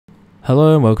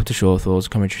Hello and welcome to Short Thoughts, a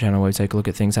commentary channel where we take a look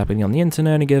at things happening on the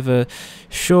internet and give a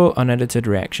short, unedited,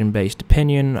 reaction-based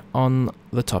opinion on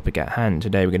the topic at hand.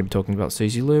 Today we're going to be talking about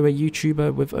Suzy, a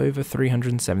YouTuber with over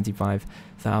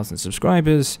 375,000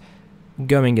 subscribers,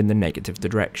 going in the negative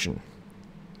direction.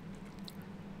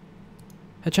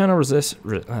 Her channel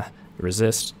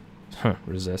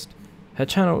Her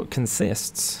channel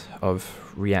consists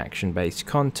of reaction-based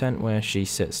content where she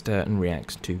sits there and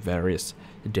reacts to various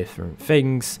different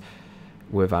things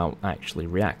without actually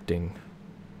reacting.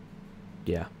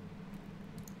 Yeah.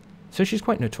 So she's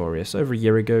quite notorious. Over a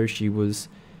year ago, she was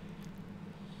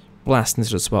blasted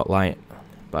into the spotlight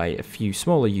by a few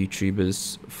smaller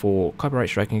YouTubers for copyright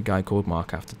striking a guy called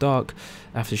Mark After Dark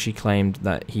after she claimed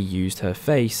that he used her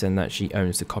face and that she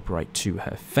owns the copyright to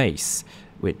her face,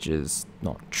 which is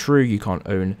not true. You can't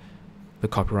own the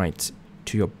copyright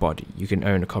to your body. You can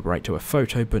own a copyright to a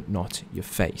photo, but not your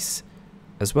face.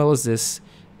 As well as this,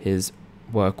 his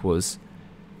work was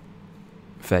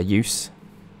fair use,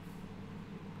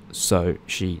 so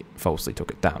she falsely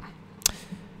took it down.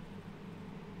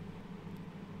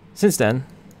 Since then,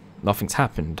 nothing's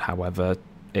happened. However,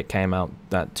 it came out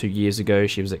that 2 years ago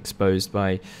she was exposed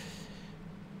by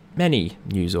many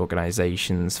news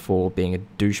organizations for being a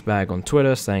douchebag on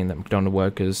Twitter, saying that McDonald's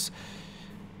workers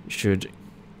should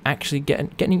actually get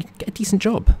a decent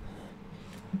job.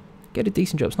 Get a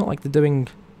decent job. It's not like they're doing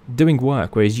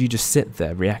work, whereas you just sit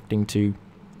there reacting to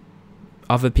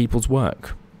other people's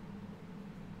work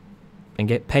and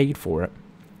get paid for it.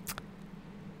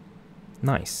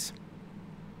 Nice.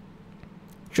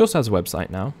 She also has a website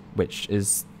now, which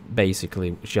is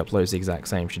basically, she uploads the exact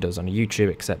same she does on YouTube,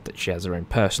 except that she has her own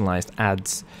personalized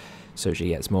ads, so she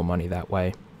gets more money that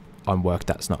way on work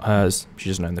that's not hers. She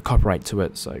doesn't own the copyright to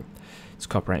it, so it's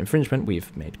copyright infringement.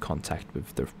 We've made contact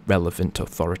with the relevant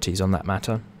authorities on that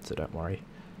matter, so don't worry.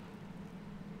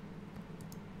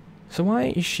 So why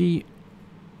is she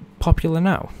popular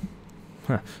now?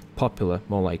 Popular,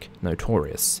 more like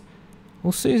notorious.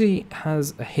 Well, Suzy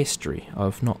has a history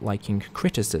of not liking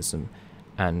criticism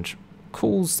and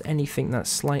calls anything that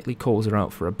slightly calls her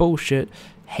out for a bullshit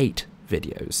hate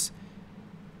videos.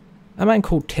 A man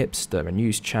called Tipster, a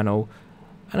news channel,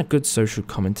 and a good social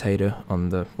commentator on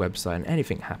the website and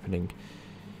anything happening,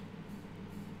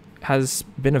 has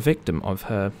been a victim of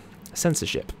her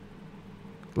censorship.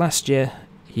 Last year,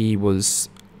 he was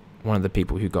one of the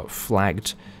people who got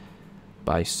flagged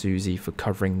by Suzy for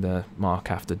covering the Mark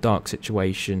After Dark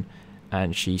situation,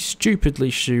 and she stupidly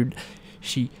shown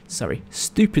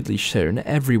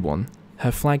everyone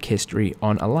her flag history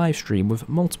on a live stream with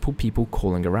multiple people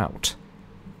calling her out.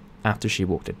 After she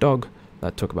walked a dog,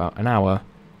 that took about an hour.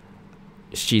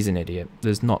 She's an idiot.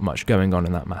 There's not much going on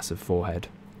in that massive forehead.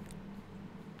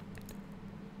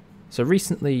 So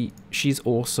recently, she's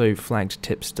also flagged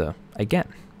Tipster again,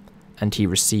 and he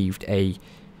received a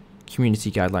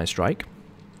community guideline strike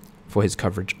for his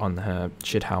coverage on her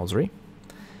shithousery.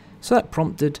 So that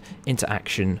prompted into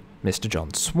action Mr.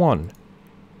 John Swan,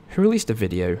 who released a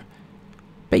video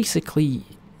basically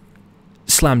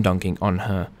slam dunking on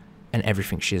her and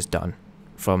everything she has done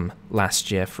from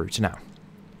last year through to now.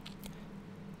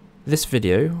 This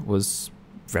video was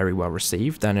very well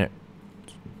received, and it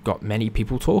got many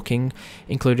people talking,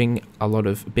 including a lot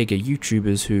of bigger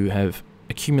YouTubers who have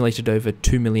accumulated over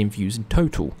 2 million views in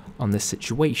total on this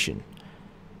situation.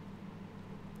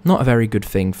 Not a very good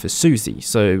thing for Suzy,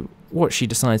 so what she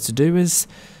decides to do is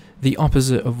the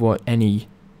opposite of what any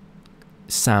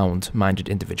sound-minded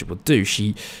individual would do.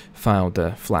 She filed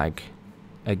a flag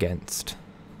against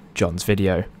John's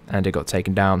video, and it got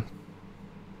taken down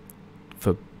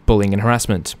for bullying and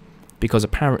harassment, because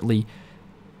apparently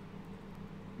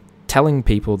telling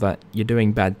people that you're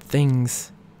doing bad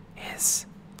things is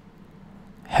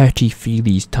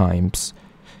hurty-feely times.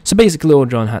 So basically all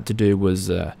John had to do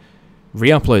was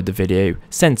re-upload the video,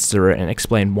 censor it, and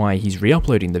explain why he's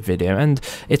re-uploading the video, and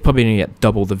it's probably going to get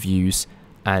double the views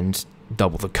and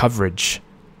double the coverage.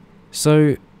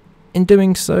 So in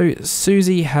doing so,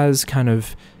 Suzy has kind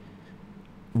of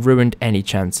ruined any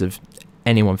chance of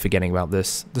anyone forgetting about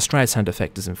this. The Streisand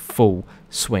effect is in full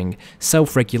swing.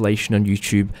 Self-regulation on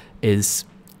YouTube is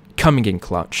coming in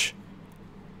clutch,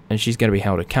 and she's going to be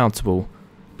held accountable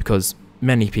because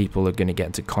many people are going to get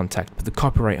into contact with the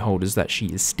copyright holders that she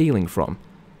is stealing from,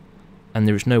 and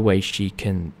there is no way she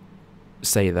can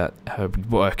say that her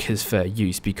work is fair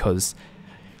use, because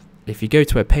if you go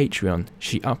to her Patreon,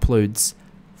 she uploads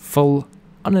full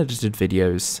unedited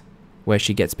videos where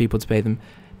she gets people to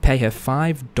pay her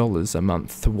 $5 a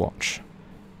month to watch.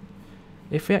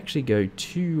 If we actually go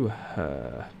to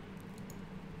her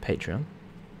Patreon,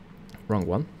 wrong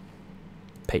one,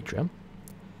 Patreon,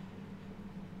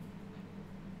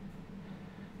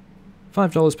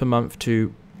 $5 per month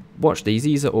to watch these.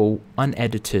 These are all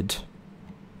unedited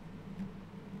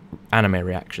anime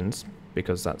reactions,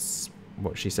 because that's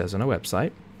what she says on her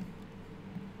website.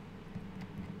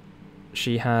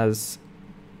 She has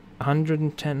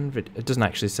 110 it doesn't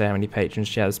actually say how many patrons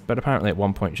she has, but apparently at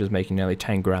one point she was making nearly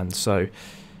 10 grand, so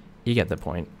you get the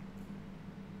point.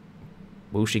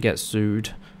 Will she get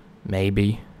sued?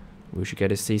 Maybe. Will she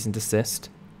get a cease and desist?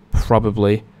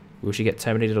 Probably. Will she get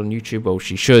terminated on YouTube? Well,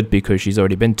 she should, because she's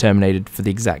already been terminated for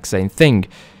the exact same thing.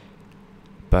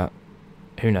 But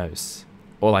who knows?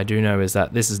 All I do know is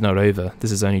that this is not over.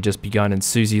 This has only just begun, and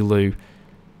Suzy Lu,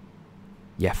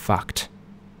 yeah, fucked.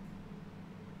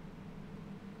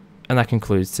 And that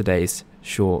concludes today's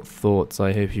short thoughts.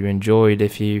 I hope you enjoyed.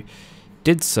 If you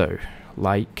did so,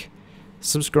 like,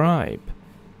 subscribe,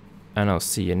 and I'll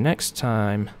see you next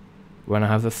time when I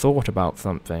have a thought about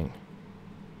something.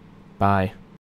 Bye.